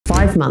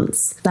5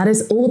 months. That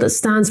is all that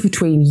stands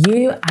between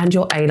you and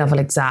your A-level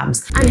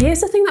exams. And here's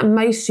the thing that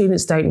most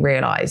students don't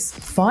realise.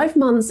 5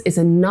 months is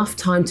enough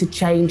time to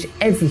change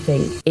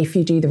everything if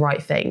you do the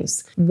right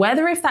things.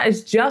 Whether if that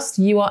is just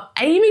you are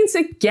aiming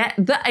to get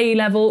the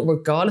A-level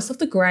regardless of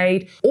the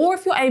grade, or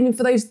if you're aiming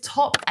for those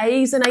top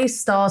A's and A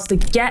stars to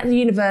get the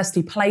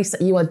university place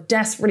that you are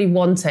desperately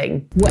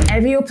wanting.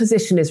 Whatever your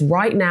position is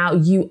right now,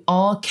 you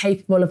are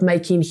capable of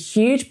making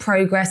huge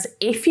progress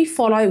if you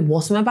follow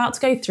what I'm about to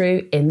go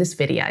through in this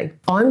video.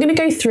 I'm going to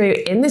go through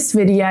in this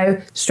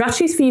video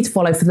strategies for you to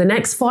follow for the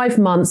next 5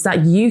 months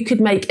that you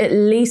could make at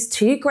least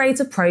 2 grades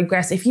of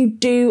progress if you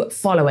do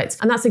follow it.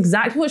 And that's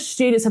exactly what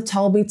students have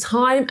told me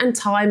time and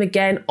time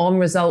again on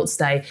results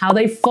day, how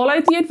they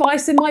followed the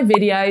advice in my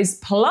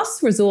videos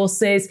plus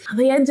resources and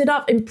they ended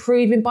up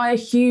improving by a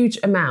huge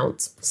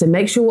amount. So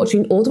make sure you're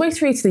watching all the way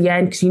through to the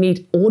end because you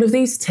need all of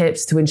these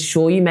tips to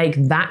ensure you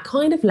make that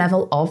kind of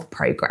level of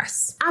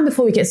progress. And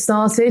before we get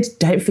started,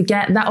 don't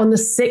forget that on the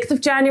 6th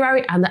of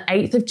January and the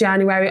 8th of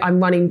January,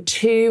 I'm running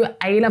 2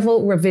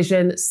 A-level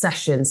revision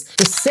sessions.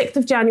 The 6th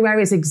of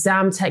January is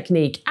exam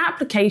technique,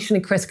 application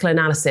and critical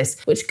analysis,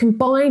 which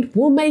combined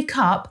will make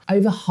up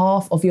over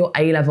half of your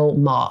A-level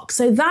mark.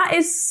 So that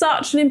is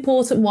such an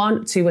important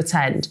one to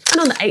attend.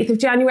 And on the 8th of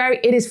January,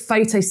 it is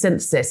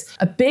photosynthesis,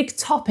 a big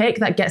topic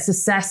that gets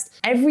assessed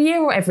every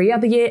year or every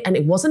other year, and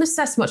it wasn't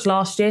assessed much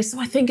last year, so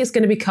I think it's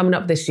going to be coming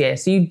up this year.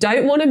 So you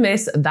don't want to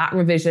miss that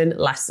revision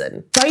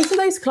lesson. Both of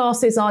those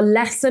classes are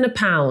less than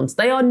 £1.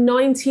 They are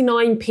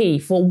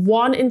 99p for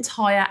 1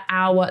 entire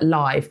hour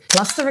live,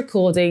 plus the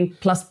recording,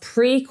 plus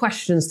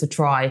pre-questions to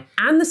try,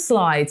 and the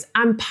slides,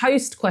 and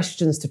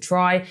post-questions to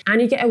try,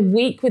 and you get a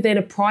week within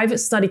a private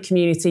study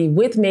community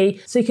with me,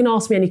 so you can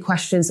ask me any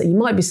questions that you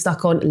might be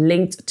stuck on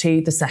linked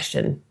to the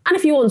session. And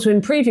if you want to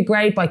improve your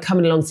grade by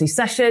coming along to these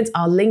sessions,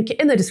 I'll link it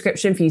in the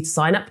description for you to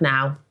sign up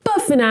now.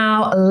 But for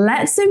now,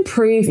 let's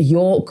improve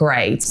your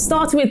grades.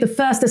 Starting with the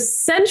first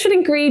essential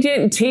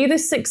ingredient to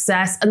this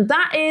success, and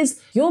that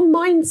is your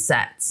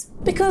mindset.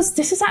 Because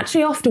this is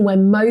actually often where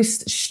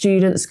most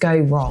students go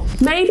wrong.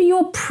 Maybe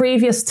your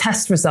previous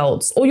test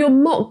results or your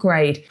mock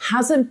grade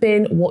hasn't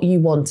been what you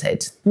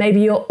wanted.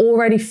 Maybe you're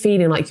already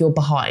feeling like you're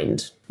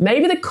behind.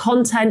 Maybe the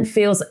content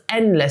feels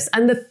endless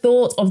and the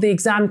thought of the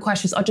exam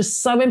questions are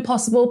just so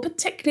impossible,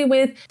 particularly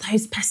with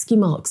those pesky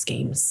mark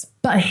schemes.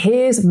 But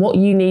here's what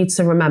you need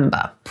to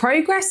remember.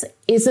 Progress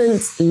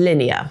isn't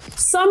linear.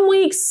 Some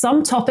weeks,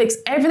 some topics,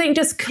 everything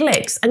just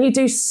clicks and you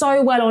do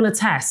so well on a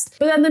test.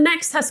 But then the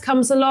next test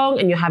comes along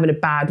and you're having a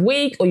bad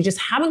week, or you just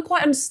haven't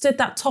quite understood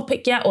that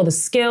topic yet or the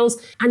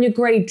skills, and your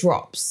grade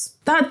drops.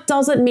 That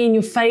doesn't mean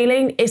you're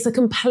failing. It's a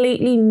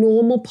completely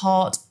normal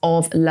part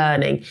of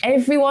learning.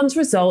 Everyone's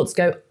results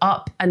go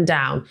up and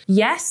down.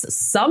 Yes,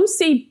 some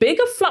see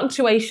bigger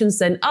fluctuations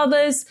than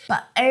others,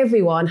 but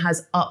everyone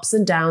has ups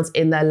and downs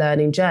in their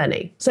learning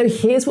journey. So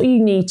here's what you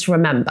need to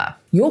remember.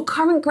 Your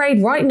current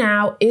grade right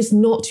now is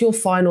not your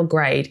final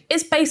grade.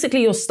 It's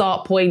basically your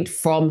start point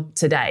from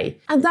today.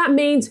 And that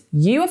means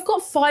you have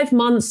got 5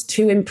 months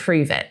to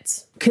improve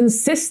it.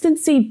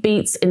 Consistency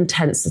beats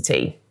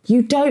intensity.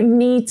 You don't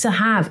need to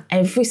have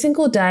every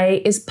single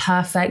day is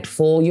perfect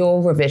for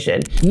your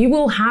revision. You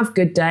will have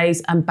good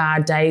days and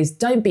bad days.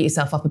 Don't beat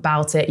yourself up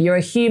about it. You're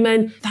a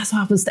human. That's what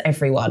happens to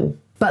everyone.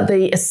 But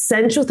the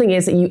essential thing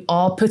is that you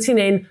are putting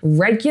in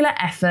regular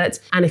effort.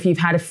 And if you've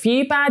had a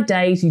few bad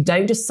days, you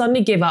don't just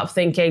suddenly give up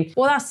thinking,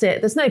 well, that's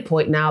it. There's no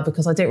point now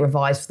because I didn't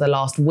revise for the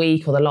last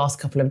week or the last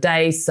couple of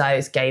days, so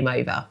it's game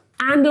over.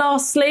 And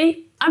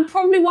lastly, and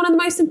probably one of the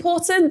most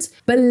important,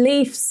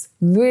 beliefs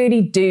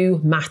really do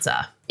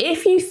matter.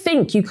 If you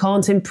think you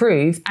can't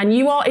improve and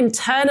you are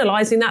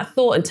internalizing that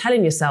thought and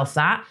telling yourself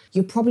that,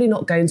 you're probably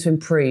not going to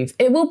improve.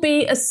 It will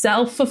be a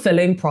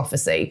self-fulfilling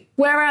prophecy.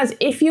 Whereas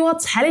if you are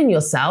telling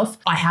yourself,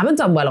 I haven't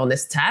done well on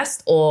this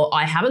test, or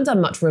I haven't done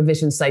much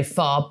revision so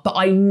far, but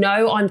I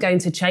know I'm going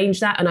to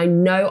change that and I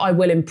know I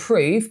will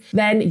improve,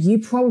 then you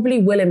probably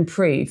will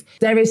improve.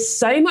 There is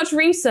so much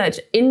research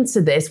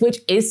into this, which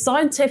is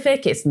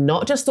scientific. It's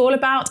not just all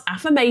about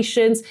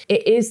affirmations.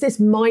 It is this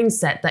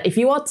mindset that if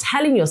you are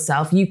telling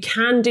yourself you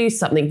can do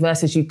something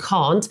versus you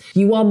can't,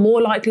 you are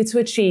more likely to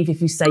achieve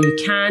if you say you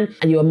can,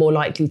 and you are more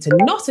likely to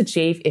not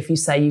achieve if you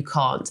say you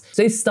can't.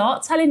 So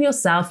start telling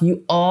yourself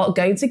you are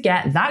going to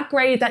get that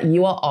grade that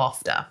you are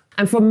after.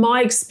 And from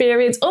my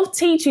experience of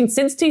teaching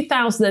since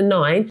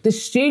 2009, the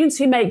students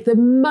who make the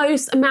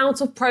most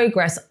amount of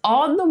progress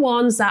aren't the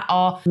ones that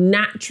are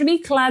naturally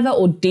clever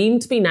or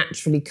deemed to be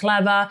naturally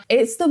clever.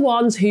 It's the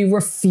ones who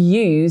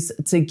refuse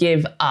to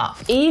give up.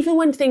 Even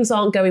when things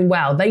aren't going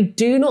well, they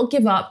do not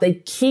give up. They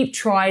keep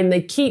trying,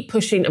 they keep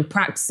pushing and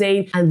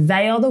practicing, and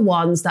they are the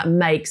ones that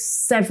make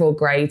several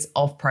grades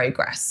of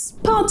progress.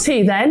 Part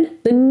 2 then,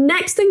 the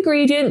next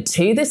ingredient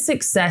to this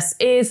success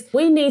is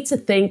we need to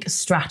think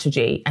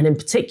strategy, and in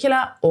particular,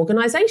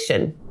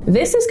 organisation.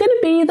 This is going to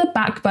be the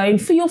backbone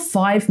for your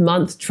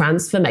 5-month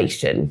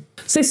transformation.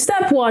 So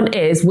step 1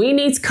 is we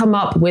need to come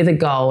up with a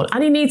goal,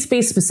 and you need to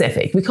be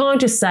specific. We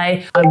can't just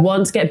say, I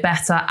want to get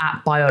better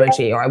at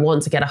biology, or I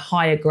want to get a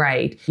higher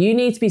grade. You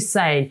need to be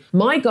saying,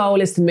 my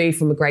goal is to move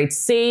from a grade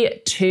C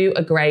to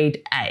a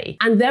grade A.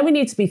 And then we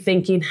need to be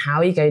thinking, how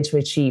are you going to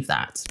achieve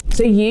that?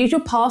 So use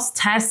your past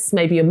tests,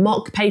 maybe a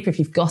mock paper if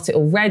you've got it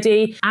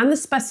already, and the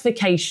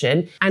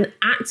specification, and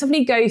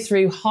actively go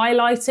through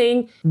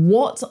highlighting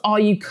what are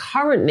you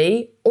currently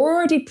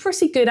already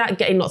pretty good at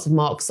getting lots of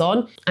marks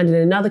on, and in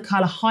another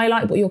colour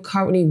highlight what you're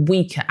currently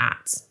weaker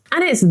at.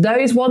 And it's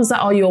those ones that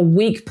are your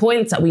weak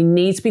points that we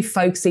need to be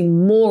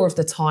focusing more of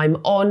the time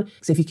on,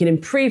 because if you can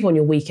improve on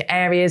your weaker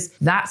areas,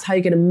 that's how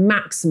you're going to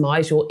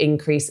maximise your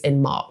increase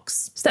in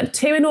marks. Step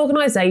 2 in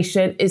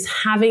organisation is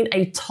having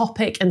a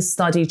topic and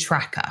study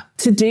tracker.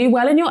 To do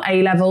well in your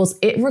A-levels,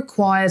 it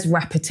requires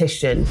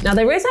repetition. Now,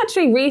 there is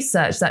actually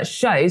research that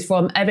shows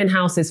from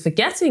Ebbinghouse's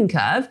forgetting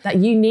curve that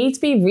you need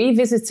to be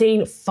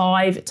revisiting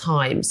 5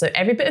 times. So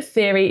every bit of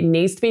theory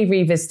needs to be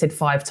revisited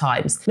 5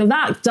 times. Now,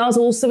 that does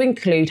also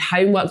include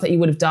homework that you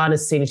would have done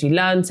as soon as you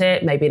learned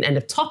it, maybe an end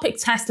of topic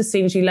test as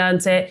soon as you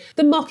learned it,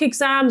 the mock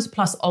exams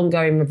plus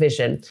ongoing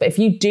revision. But if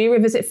you do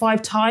revisit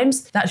 5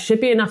 times, that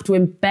should be enough to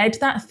embed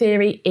that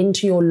theory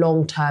into your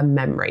long-term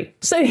memory.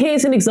 So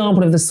here's an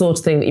example of the sort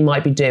of thing that you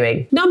might be doing.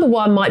 Number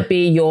 1 might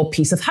be your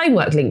piece of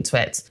homework linked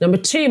to it. Number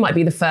 2 might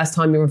be the first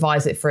time you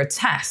revise it for a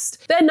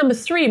test. Then number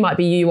 3 might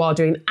be you are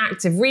doing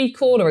active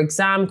recall or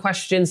exam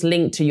questions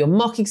linked to your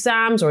mock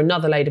exams or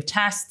another load of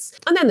tests.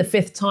 And then the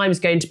 5th time is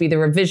going to be the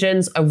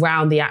revisions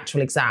around the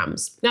actual exams.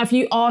 Now, if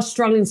you are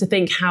struggling to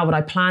think, how would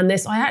I plan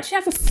this? I actually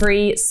have a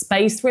free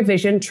spaced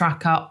revision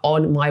tracker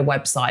on my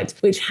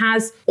website, which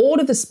has all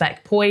of the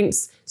spec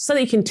points so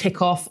that you can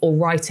tick off or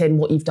write in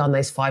what you've done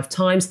those 5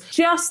 times,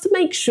 just to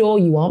make sure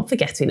you aren't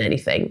forgetting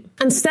anything.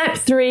 And step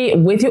 3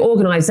 with your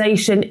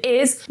organisation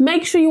is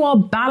make sure you are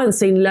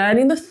balancing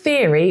learning the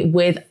theory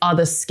with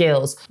other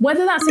skills,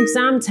 whether that's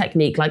exam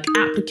technique like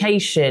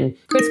application,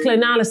 critical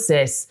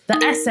analysis, the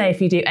essay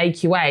if you do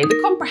AQA, the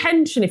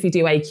comprehension if you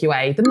do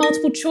AQA, the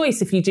multiple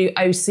choice if you do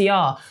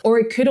OCR, or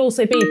it could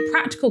also be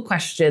practical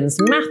questions,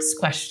 maths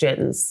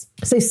questions.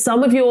 So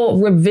some of your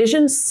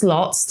revision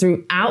slots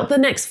throughout the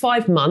next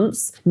 5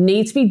 months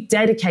need to be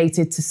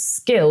dedicated to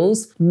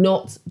skills,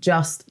 not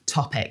just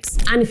topics.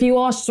 And if you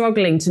are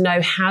struggling to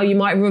know how you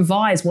might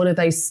revise one of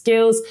those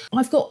skills,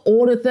 I've got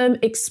all of them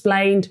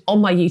explained on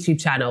my YouTube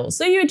channel.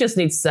 So you just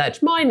need to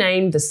search my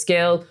name, the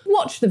skill,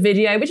 watch the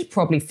video, which is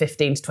probably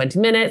 15 to 20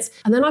 minutes.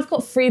 And then I've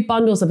got free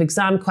bundles of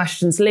exam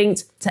questions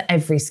linked to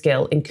every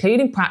skill,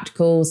 including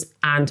practicals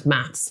and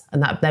maths.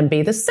 And that would then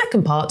be the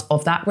second part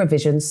of that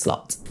revision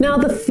slot. Now,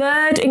 the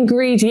third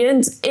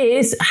ingredient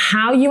is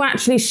how you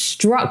actually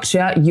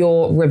structure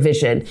your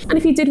revision. And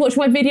if you did watch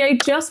my video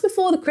just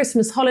before the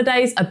Christmas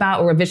holidays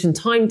about a revision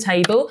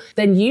timetable,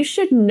 then you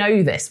should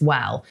know this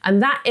well.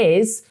 And that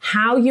is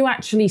how you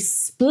actually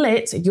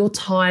split your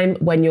time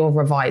when you're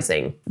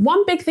revising.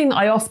 One big thing that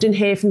I often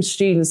hear from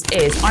students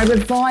is, I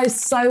revised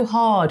so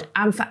hard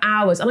and for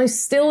hours and I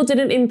still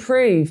didn't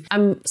improve.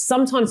 And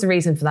sometimes the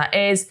reason for that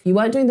is you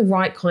weren't doing the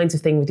right kinds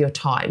of thing with your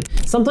time.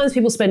 Sometimes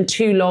people spend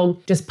too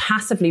long just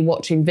passively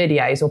watching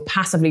videos or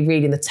passively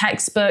reading the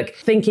textbook,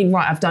 thinking,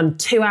 right, I've done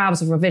 2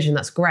 hours of revision,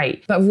 that's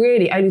great. But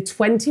really only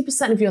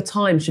 20% of your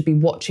time should be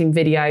watching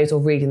videos or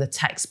reading the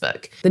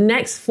textbook. The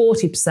next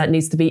 40%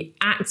 needs to be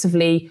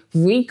actively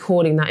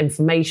recording that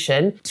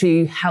information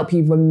to help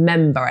you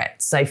remember it.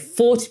 So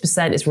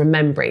 40% is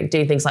remembering,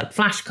 doing things like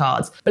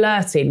flashcards,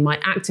 blurting, my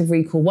active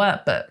recall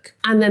workbook.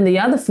 And then the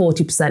other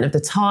 40% of the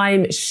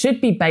time should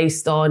be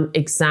based on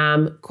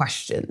exam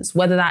questions,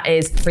 whether that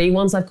is free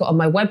ones I've got on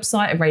my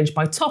website arranged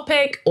by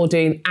topic or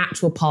doing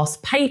actual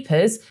past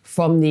papers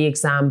from the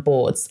exam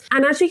boards.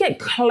 And as you get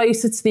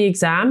closer to the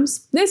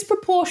exams, this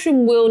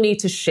proportion will need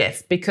to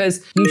shift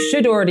because you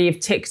should already have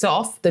ticked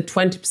off the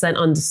 20%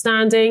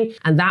 understanding.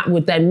 And that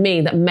would then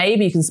mean that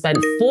maybe you can spend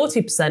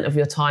 40% of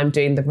your time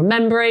doing the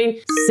remembering,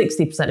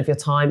 60% of your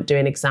time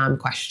doing exam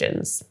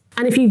questions.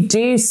 And if you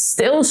do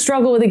still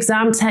struggle with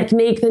exam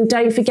technique, then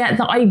don't forget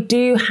that I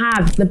do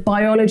have the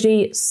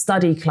Biology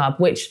Study Club,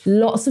 which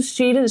lots of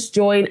students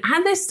join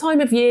at this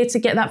time of year to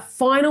get that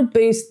final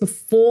boost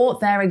before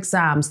their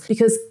exams.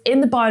 Because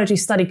in the Biology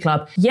Study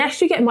Club, yes,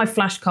 you get my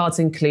flashcards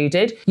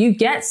included, you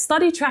get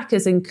study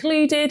trackers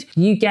included,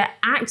 you get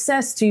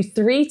access to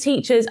 3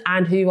 teachers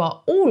and who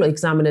are all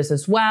examiners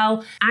as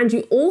well, and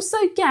you also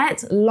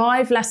get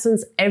live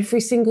lessons every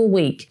single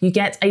week. You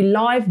get a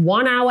live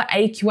 1-hour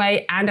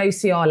AQA and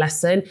OCR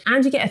lesson,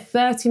 and you get a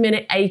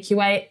 30-minute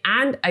AQA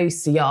and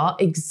OCR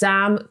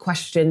exam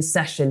question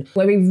session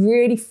where we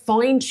really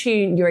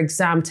fine-tune your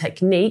exam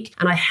technique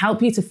and I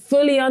help you to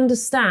fully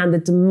understand the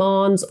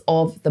demands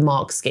of the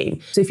mark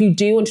scheme. So if you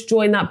do want to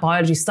join that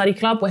Biology Study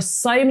Club where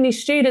so many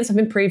students have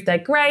improved their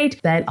grade,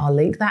 then I'll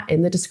link that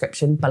in the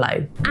description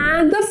below.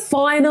 And the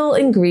final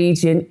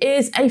ingredient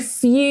is a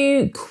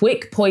few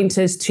quick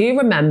pointers to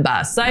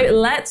remember. So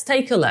let's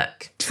take a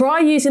look.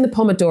 Try using the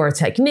Pomodoro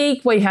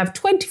technique where you have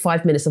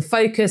 25 minutes of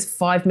focus focus,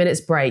 5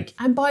 minutes break.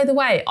 And by the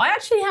way, I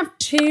actually have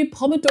 2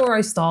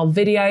 Pomodoro style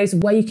videos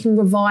where you can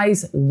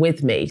revise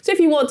with me. So if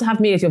you want to have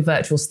me as your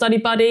virtual study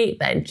buddy,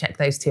 then check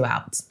those 2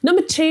 out.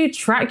 Number 2,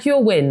 track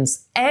your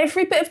wins.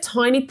 Every bit of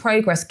tiny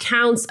progress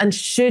counts and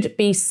should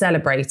be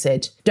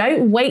celebrated.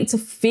 Don't wait to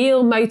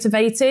feel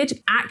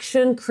motivated.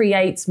 Action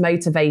creates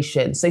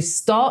motivation. So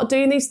start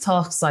doing these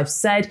tasks I've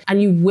said,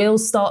 and you will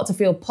start to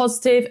feel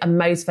positive and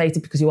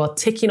motivated because you are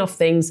ticking off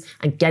things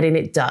and getting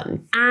it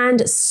done.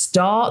 And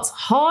start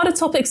harder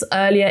topics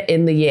earlier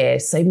in the year.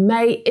 So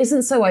May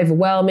isn't so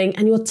overwhelming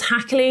and you're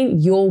tackling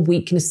your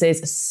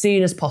weaknesses as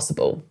soon as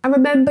possible. And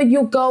remember,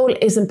 your goal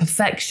isn't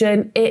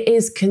perfection. It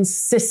is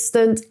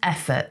consistent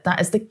effort. That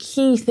is the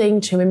key thing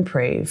to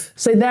improve.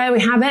 So there we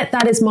have it.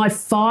 That is my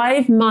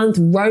 5-month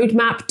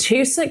roadmap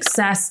to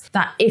success,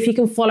 that if you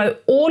can follow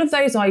all of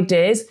those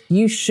ideas,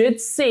 you should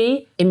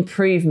see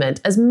improvement,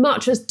 as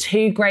much as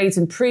 2 grades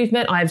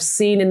improvement I have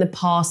seen in the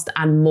past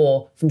and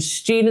more from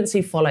students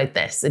who followed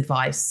this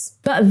advice.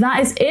 But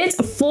that is it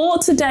for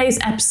today's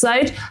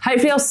episode.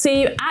 Hopefully I'll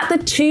see you at the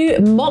 2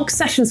 mock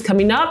sessions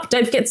coming up.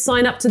 Don't forget to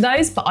sign up to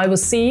those, but I will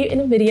see you in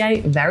a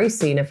video very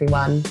soon,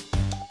 everyone.